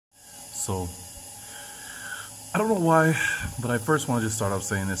So, I don't know why, but I first want to just start off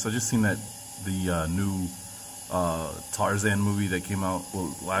saying this. I just seen that the new Tarzan movie that came out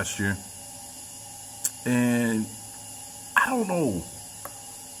last year, and I don't know,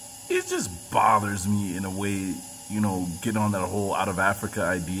 it just bothers me in a way, getting on that whole out of Africa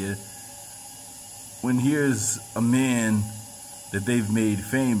idea, when here's a man that they've made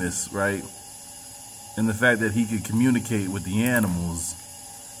famous, right, and the fact that he could communicate with the animals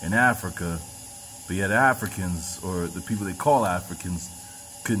in Africa, but yet Africans, or the people they call Africans,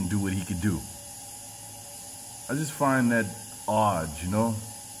 couldn't do what he could do. I just find that odd,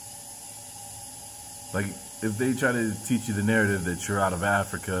 Like, if they try to teach you the narrative that you're out of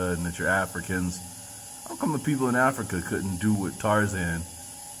Africa and that you're Africans, how come the people in Africa couldn't do what Tarzan,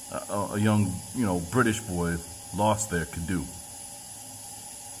 a young, British boy lost there, could do?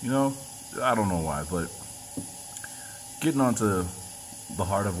 I don't know why, but getting on to the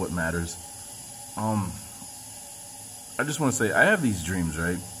heart of what matters, I just want to say, I have these dreams,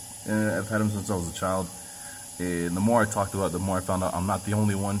 right? And I've had them since I was a child. And the more I talked about it, the more I found out I'm not the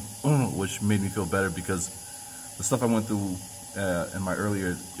only one, which made me feel better, because the stuff I went through in my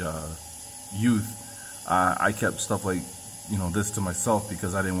earlier youth, I kept stuff like, this to myself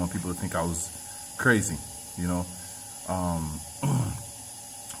because I didn't want people to think I was crazy,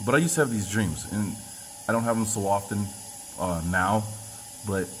 But I used to have these dreams, and I don't have them so often now,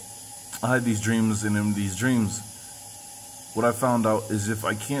 but I had these dreams, and in these dreams, what I found out is if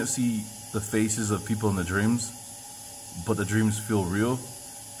I can't see the faces of people in the dreams, but the dreams feel real,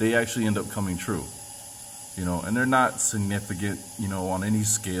 they actually end up coming true, and they're not significant, on any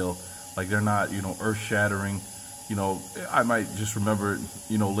scale. Like, they're not, earth-shattering. I might just remember,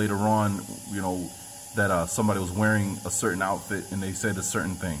 later on, that somebody was wearing a certain outfit and they said a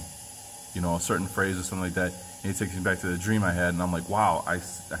certain thing, a certain phrase or something like that, and it takes me back to the dream I had, and I'm like, wow, I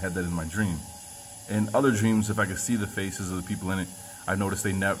had that in my dream. And other dreams, if I could see the faces of the people in it, I noticed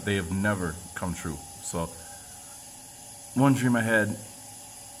they have never come true. So, one dream I had,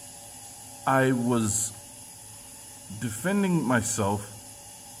 I was defending myself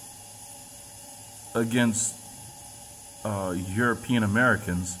against European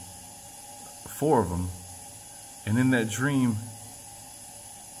Americans, 4 of them, and in that dream,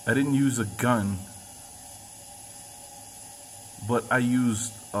 I didn't use a gun, but I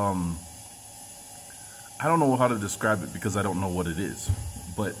used, I don't know how to describe it because I don't know what it is,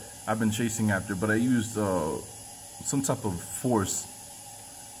 but I've been chasing after, but I used some type of force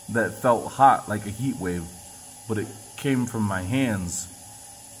that felt hot, like a heat wave, but it came from my hands,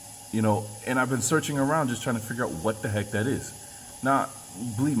 and I've been searching around just trying to figure out what the heck that is. Now,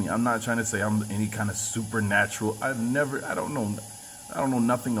 believe me, I'm not trying to say I'm any kind of supernatural. I don't know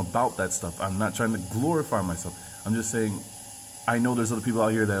nothing about that stuff. I'm not trying to glorify myself. I'm just saying, I know there's other people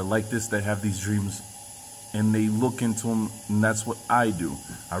out here that are like this, that have these dreams, and they look into them, and that's what I do.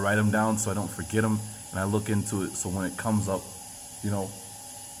 I write them down so I don't forget them, and I look into it so when it comes up,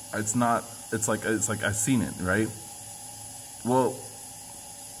 it's like I've seen it, right? Well,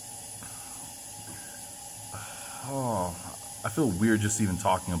 I feel weird just even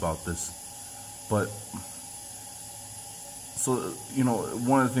talking about this, but so,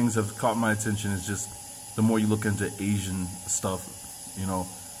 one of the things that have caught my attention is just the more you look into Asian stuff,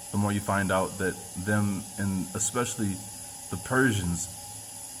 the more you find out that them, and especially the Persians,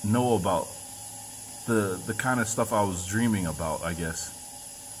 know about the kind of stuff I was dreaming about, I guess,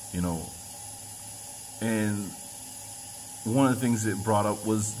 and one of the things it brought up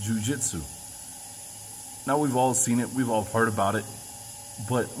was Jiu-Jitsu. Now, we've all seen it, we've all heard about it,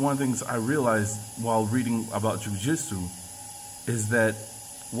 but one of the things I realized while reading about Jiu-Jitsu is that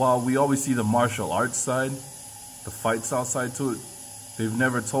while we always see the martial arts side, the fight style side to it, they've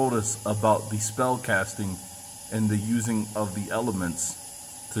never told us about the spell casting and the using of the elements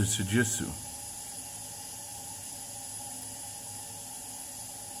to Jiu-Jitsu.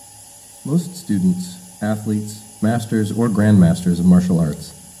 Most students, athletes, masters, or grandmasters of martial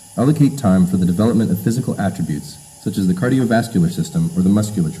arts allocate time for the development of physical attributes, such as the cardiovascular system or the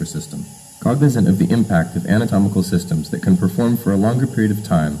musculature system, cognizant of the impact of anatomical systems that can perform for a longer period of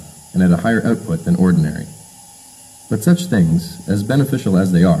time and at a higher output than ordinary. But such things, as beneficial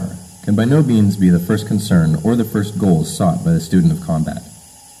as they are, can by no means be the first concern or the first goals sought by the student of combat.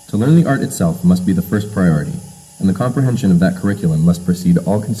 To learn the art itself must be the first priority, and the comprehension of that curriculum must precede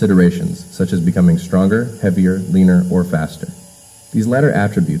all considerations, such as becoming stronger, heavier, leaner, or faster. These latter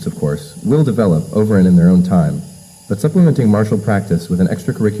attributes, of course, will develop over and in their own time, but supplementing martial practice with an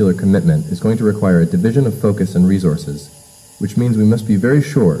extracurricular commitment is going to require a division of focus and resources, which means we must be very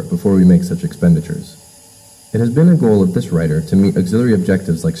sure before we make such expenditures. It has been a goal of this writer to meet auxiliary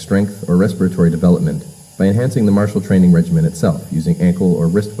objectives like strength or respiratory development by enhancing the martial training regimen itself using ankle or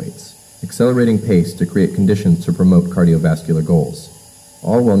wrist weights, accelerating pace to create conditions to promote cardiovascular goals,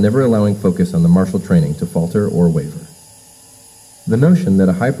 all while never allowing focus on the martial training to falter or waver. The notion that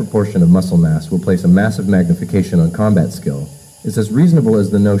a high proportion of muscle mass will place a massive magnification on combat skill is as reasonable as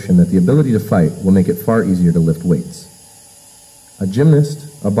the notion that the ability to fight will make it far easier to lift weights. A gymnast,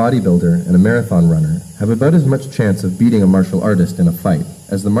 a bodybuilder, and a marathon runner have about as much chance of beating a martial artist in a fight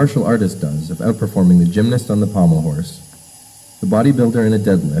as the martial artist does of outperforming the gymnast on the pommel horse, the bodybuilder in a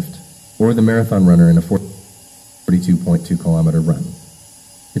deadlift, or the marathon runner in a 42.2-kilometer run.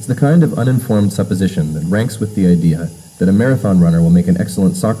 It's the kind of uninformed supposition that ranks with the idea that a marathon runner will make an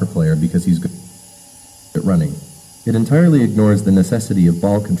excellent soccer player because he's good at running. It entirely ignores the necessity of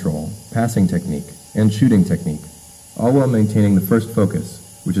ball control, passing technique, and shooting technique, all while maintaining the first focus,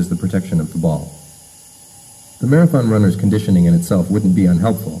 which is the protection of the ball. The marathon runner's conditioning in itself wouldn't be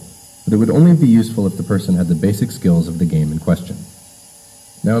unhelpful, but it would only be useful if the person had the basic skills of the game in question.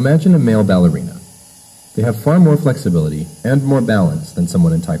 Now imagine a male ballerina. They have far more flexibility and more balance than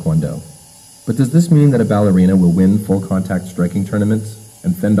someone in Taekwondo. But does this mean that a ballerina will win full-contact striking tournaments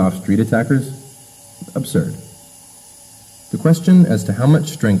and fend off street attackers? Absurd. The question as to how much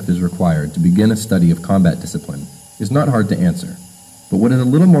strength is required to begin a study of combat discipline is not hard to answer, but what is a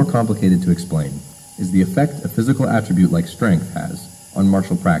little more complicated to explain is the effect a physical attribute like strength has on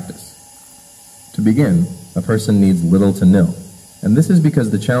martial practice. To begin, a person needs little to nil, and this is because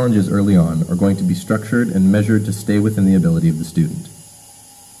the challenges early on are going to be structured and measured to stay within the ability of the student.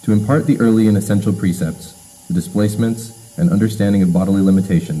 To impart the early and essential precepts, the displacements, and understanding of bodily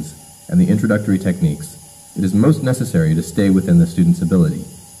limitations, and the introductory techniques, it is most necessary to stay within the student's ability.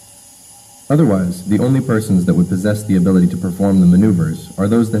 Otherwise, the only persons that would possess the ability to perform the maneuvers are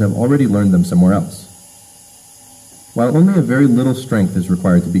those that have already learned them somewhere else. While only a very little strength is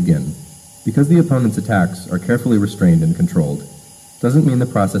required to begin, because the opponent's attacks are carefully restrained and controlled, doesn't mean the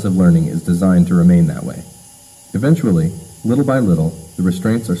process of learning is designed to remain that way. Eventually, little by little, the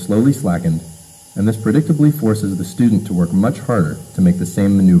restraints are slowly slackened, and this predictably forces the student to work much harder to make the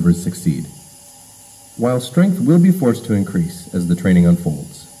same maneuvers succeed. While strength will be forced to increase as the training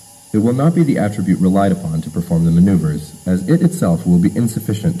unfolds, it will not be the attribute relied upon to perform the maneuvers, as it itself will be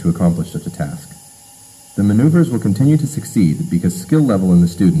insufficient to accomplish such a task. The maneuvers will continue to succeed because skill level in the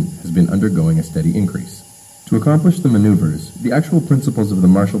student has been undergoing a steady increase. To accomplish the maneuvers, the actual principles of the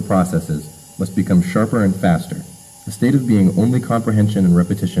martial processes must become sharper and faster, a state of being only comprehension and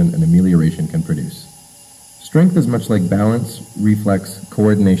repetition and amelioration can produce. Strength is much like balance, reflex,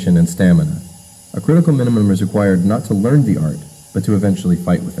 coordination, and stamina. A critical minimum is required not to learn the art, but to eventually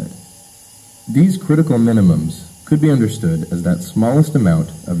fight with it. These critical minimums could be understood as that smallest amount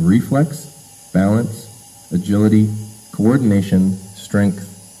of reflex, balance, agility, coordination, strength,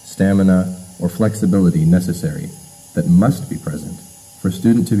 stamina, or flexibility necessary that must be present for a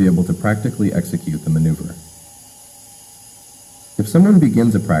student to be able to practically execute the maneuver. If someone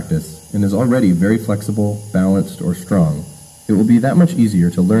begins a practice and is already very flexible, balanced, or strong, it will be that much easier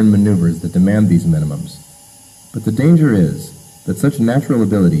to learn maneuvers that demand these minimums. But the danger is that such natural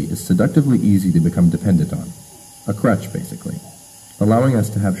ability is seductively easy to become dependent on, a crutch basically, allowing us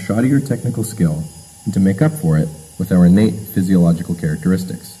to have shoddier technical skill and to make up for it with our innate physiological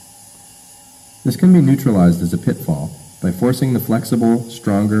characteristics. This can be neutralized as a pitfall by forcing the flexible,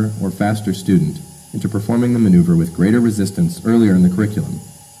 stronger, or faster student into performing the maneuver with greater resistance earlier in the curriculum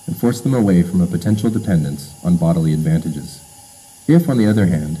and force them away from a potential dependence on bodily advantages. If, on the other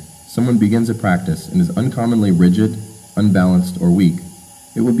hand, someone begins a practice and is uncommonly rigid, unbalanced, or weak,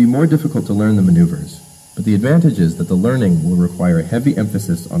 it will be more difficult to learn the maneuvers, but the advantage is that the learning will require a heavy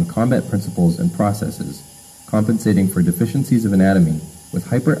emphasis on combat principles and processes, compensating for deficiencies of anatomy with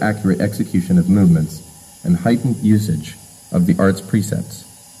hyper-accurate execution of movements and heightened usage of the art's precepts,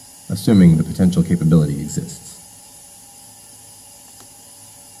 assuming the potential capability exists.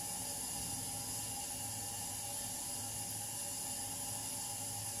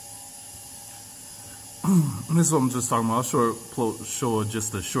 This is what I'm just talking about. I'll show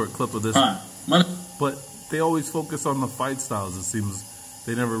just a short clip of this. But they always focus on the fight styles, it seems.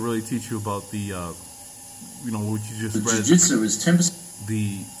 They never really teach you about the, what you just read. Jutsu is 10%.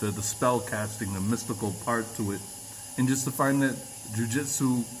 The spell casting, the mystical part to it. And just to find that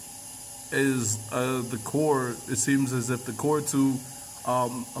Jiu-Jitsu is the core, it seems as if the core to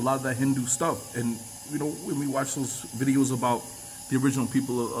a lot of that Hindu stuff. And, when we watch those videos about the original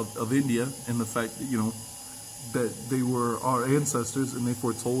people of India and the fact that, that they were our ancestors and they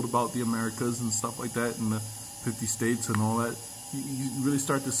foretold about the Americas and stuff like that and the 50 states and all that, you really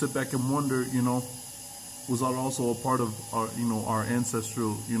start to sit back and wonder, was also a part of our, our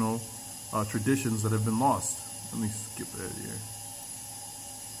ancestral, traditions that have been lost. Let me skip ahead here.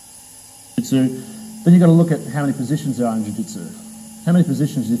 Jiu-Jitsu. Then you got to look at how many positions there are in Jiu-Jitsu. How many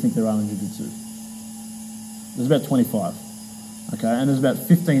positions do you think there are in Jiu-Jitsu? There's about 25. Okay, and there's about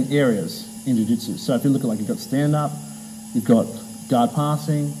 15 areas in Jiu-Jitsu. So if you look at, like, you've got stand-up, you've got guard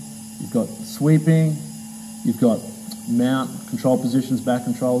passing, you've got sweeping, you've got mount, control positions, back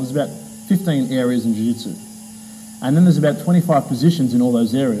control. There's about 15 areas in Jiu-Jitsu. And then there's about 25 positions in all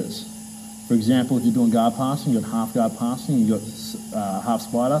those areas. For example, if you're doing guard passing, you've got half guard passing, you've got half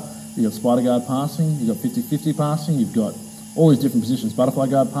spider, you've got spider guard passing, you've got 50-50 passing, you've got all these different positions, butterfly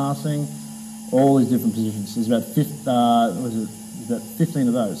guard passing, all these different positions. There's about 15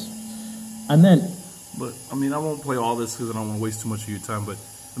 of those. And then... But, I mean, I won't play all this because I don't want to waste too much of your time, but,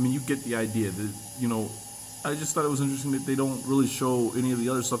 I mean, you get the idea that, I just thought it was interesting that they don't really show any of the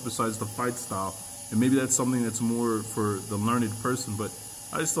other stuff besides the fight style. And maybe that's something that's more for the learned person, but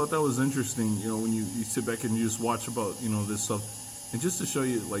I just thought that was interesting, when you sit back and you just watch about, this stuff. And just to show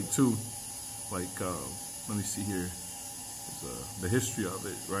you, like, too, like, let me see here, the history of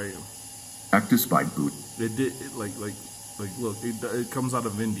it, right? Practiced by Buddha. It did, look, it comes out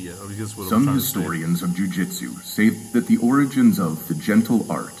of India. I guess what Some historians of Jiu-Jitsu say that the origins of the gentle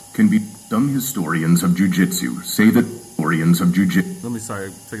art can be... Some historians of Jiu-Jitsu say that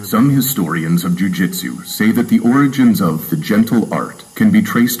Some historians of Jiu-Jitsu say that the origins of the gentle art can be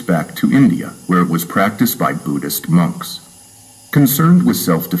traced back to India, where it was practiced by Buddhist monks. Concerned with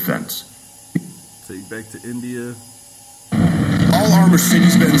self-defense. Take back to India. All armor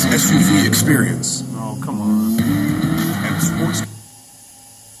Mercedes-Benz SUV experience. Oh, come on. And sports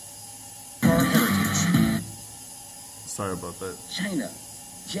car heritage. Sorry about that. China,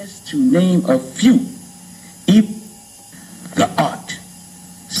 just to name a few. The art,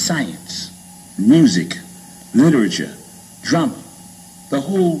 science, music, literature, drama, the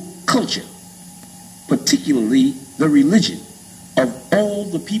whole culture, particularly the religion of all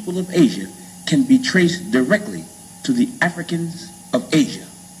the people of Asia, can be traced directly to the Africans of Asia.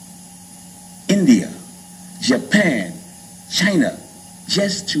 India, Japan, China,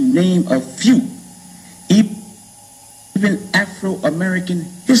 just to name a few. Even Afro-American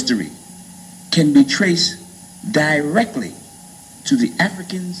history can be traced directly to the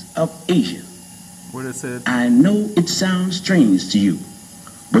Africans of Asia. What it said? I know it sounds strange to you,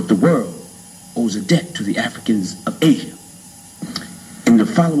 but the world owes a debt to the Africans of Asia. In the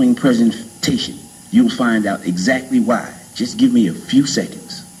following presentation, you'll find out exactly why. Just give me a few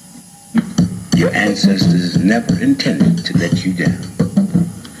seconds. Your ancestors never intended to let you down.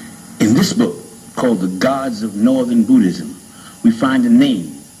 In this book, called The Gods of Northern Buddhism, we find a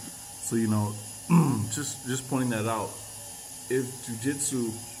name. So, just pointing that out, if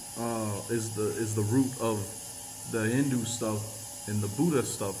Jiu-Jitsu is the root of the Hindu stuff and the Buddha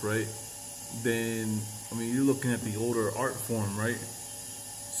stuff, right, then, I mean, you're looking at the older art form, right?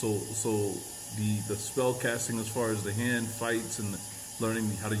 So the spell casting as far as the hand fights and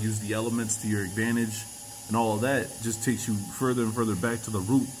learning how to use the elements to your advantage and all of that just takes you further and further back to the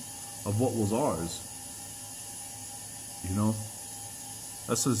root of what was ours.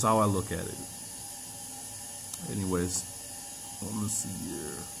 That's just how I look at it. Anyways, let me see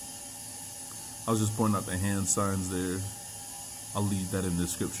here. I was just pointing out the hand signs there. I'll leave that in the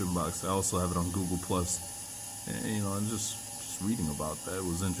description box. I also have it on Google Plus. And, and just reading about that, it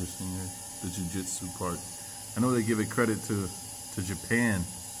was interesting, the jiu-jitsu part. I know they give it credit to Japan,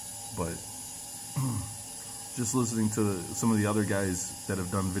 but just listening to some of the other guys that have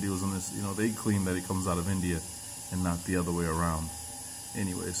done videos on this, they claim that it comes out of India and not the other way around.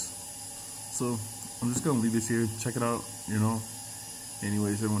 Anyways, so I'm just going to leave this here. Check it out,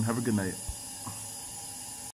 Anyways, everyone, have a good night.